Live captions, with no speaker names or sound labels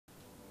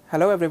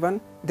Hello everyone,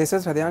 this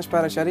is Hradayansh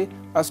Parashari,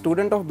 a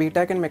student of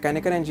btech in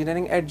Mechanical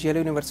Engineering at GL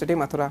University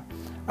Mathura.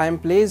 I am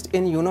placed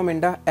in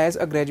Minda as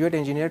a graduate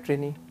engineer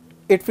trainee.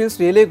 It feels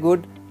really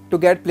good to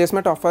get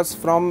placement offers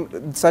from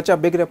such a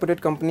big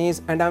reputed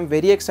companies, and I am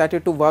very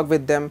excited to work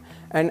with them,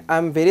 and I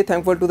am very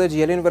thankful to the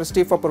GL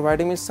University for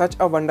providing me such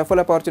a wonderful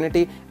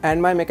opportunity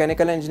and my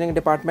Mechanical Engineering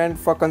department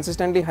for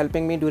consistently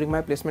helping me during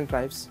my placement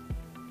drives.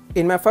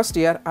 In my first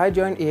year, I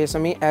joined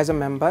ASME as a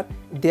member.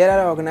 There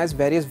I organized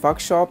various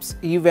workshops,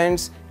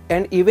 events,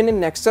 and even in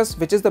Nexus,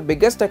 which is the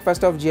biggest tech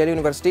fest of GL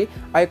University,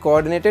 I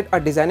coordinated a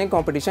designing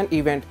competition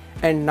event,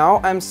 and now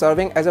I am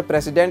serving as a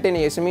president in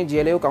ASME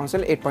GLAU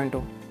Council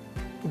 8.0.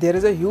 There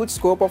is a huge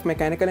scope of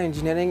mechanical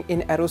engineering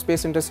in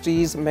aerospace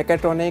industries,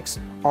 mechatronics,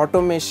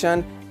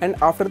 automation, and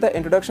after the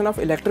introduction of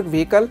electric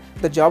vehicle,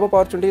 the job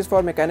opportunities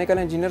for mechanical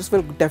engineers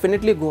will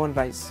definitely go on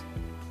rise.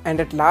 And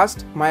at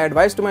last, my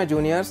advice to my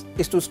juniors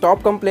is to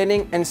stop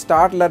complaining and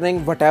start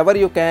learning whatever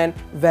you can,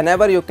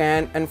 whenever you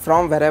can, and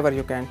from wherever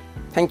you can.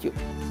 Thank you.